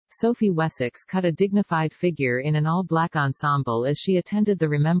Sophie Wessex cut a dignified figure in an all-black ensemble as she attended the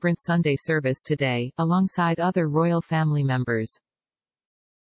Remembrance Sunday service today, alongside other royal family members.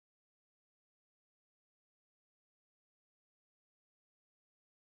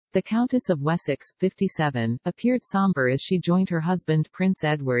 The Countess of Wessex, 57, appeared somber as she joined her husband Prince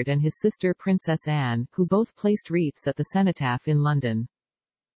Edward and his sister Princess Anne, who both placed wreaths at the Cenotaph in London.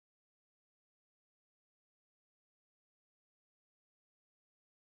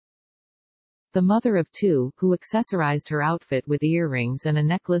 The mother of two, who accessorized her outfit with earrings and a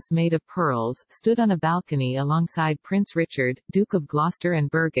necklace made of pearls, stood on a balcony alongside Prince Richard, Duke of Gloucester and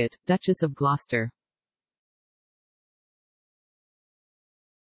Birgit, Duchess of Gloucester.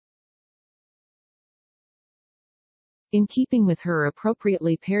 In keeping with her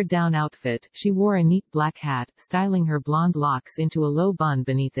appropriately pared-down outfit, she wore a neat black hat, styling her blonde locks into a low bun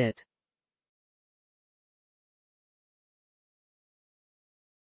beneath it.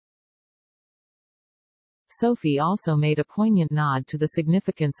 Sophie also made a poignant nod to the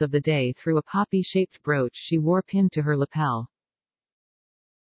significance of the day through a poppy-shaped brooch she wore pinned to her lapel.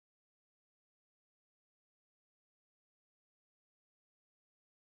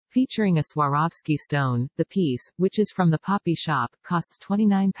 Featuring a Swarovski stone, the piece, which is from the Poppy shop, costs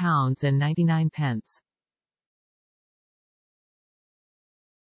 £29.99.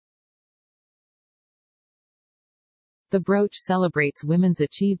 The brooch celebrates women's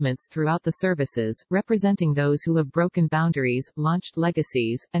achievements throughout the services, representing those who have broken boundaries, launched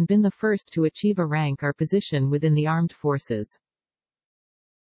legacies, and been the first to achieve a rank or position within the armed forces.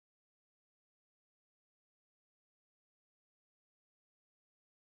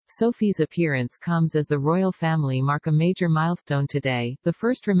 Sophie's appearance comes as the royal family mark a major milestone today, the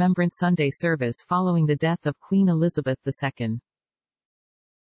first Remembrance Sunday service following the death of Queen Elizabeth II.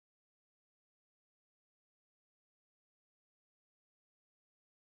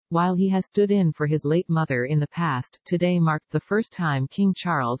 While he has stood in for his late mother in the past, today marked the first time King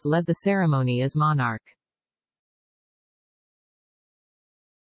Charles led the ceremony as monarch.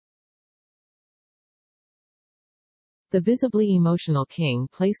 The visibly emotional king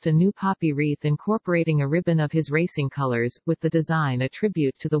placed a new poppy wreath incorporating a ribbon of his racing colors, with the design a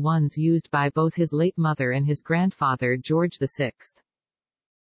tribute to the ones used by both his late mother and his grandfather George VI.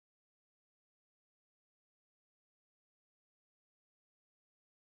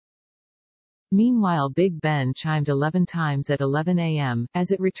 Meanwhile, Big Ben chimed 11 times at 11 a.m.,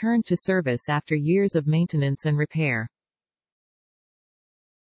 as it returned to service after years of maintenance and repair.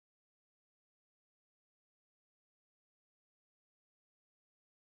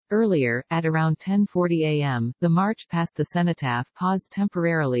 Earlier, at around 10:40 a.m., the march past the Cenotaph paused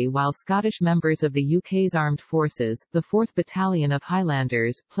temporarily while Scottish members of the UK's armed forces, the 4th Battalion of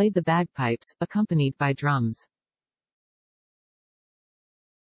Highlanders, played the bagpipes, accompanied by drums.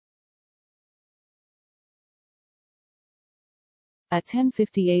 At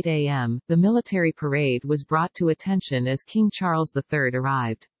 10:58 a.m., the military parade was brought to attention as King Charles III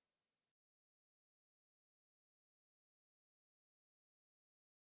arrived.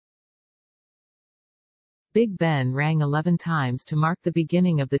 Big Ben rang 11 times to mark the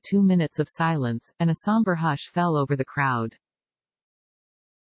beginning of the 2 minutes of silence, and a somber hush fell over the crowd.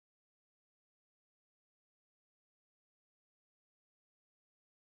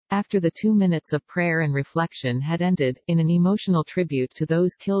 After the 2 minutes of prayer and reflection had ended, in an emotional tribute to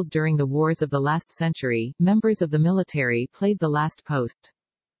those killed during the wars of the last century, members of the military played the last post.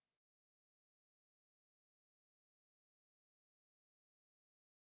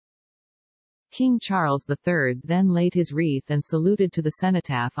 King Charles III then laid his wreath and saluted to the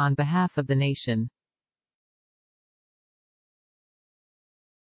cenotaph on behalf of the nation.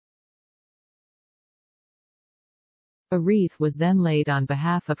 A wreath was then laid on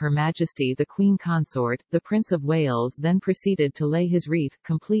behalf of Her Majesty the Queen Consort. The Prince of Wales then proceeded to lay his wreath,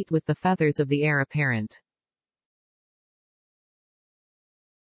 complete with the feathers of the heir apparent.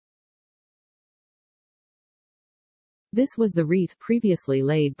 This was the wreath previously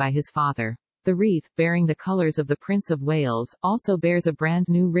laid by his father. The wreath, bearing the colours of the Prince of Wales, also bears a brand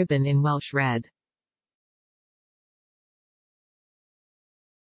new ribbon in Welsh red.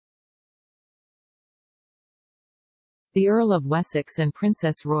 The Earl of Wessex and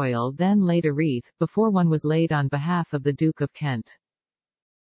Princess Royal then laid a wreath, before one was laid on behalf of the Duke of Kent.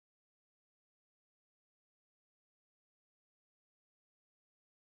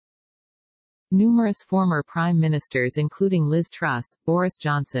 Numerous former prime ministers including Liz Truss, Boris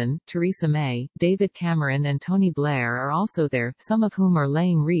Johnson, Theresa May, David Cameron and Tony Blair are also there, some of whom are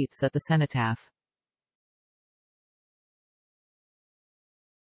laying wreaths at the cenotaph.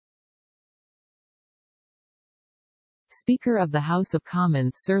 Speaker of the House of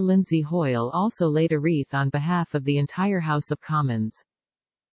Commons Sir Lindsay Hoyle also laid a wreath on behalf of the entire House of Commons.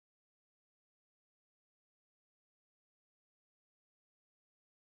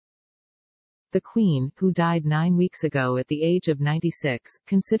 The Queen, who died 9 weeks ago at the age of 96,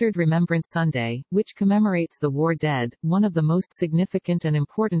 considered Remembrance Sunday, which commemorates the war dead, one of the most significant and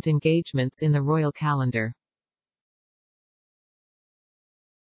important engagements in the royal calendar.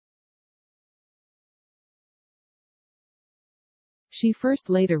 She first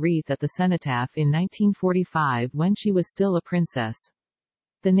laid a wreath at the Cenotaph in 1945 when she was still a princess.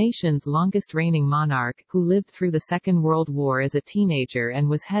 The nation's longest reigning monarch, who lived through the Second World War as a teenager and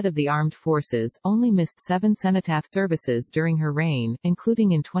was head of the armed forces, only missed 7 cenotaph services during her reign,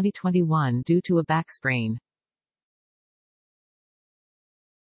 including in 2021 due to a back sprain.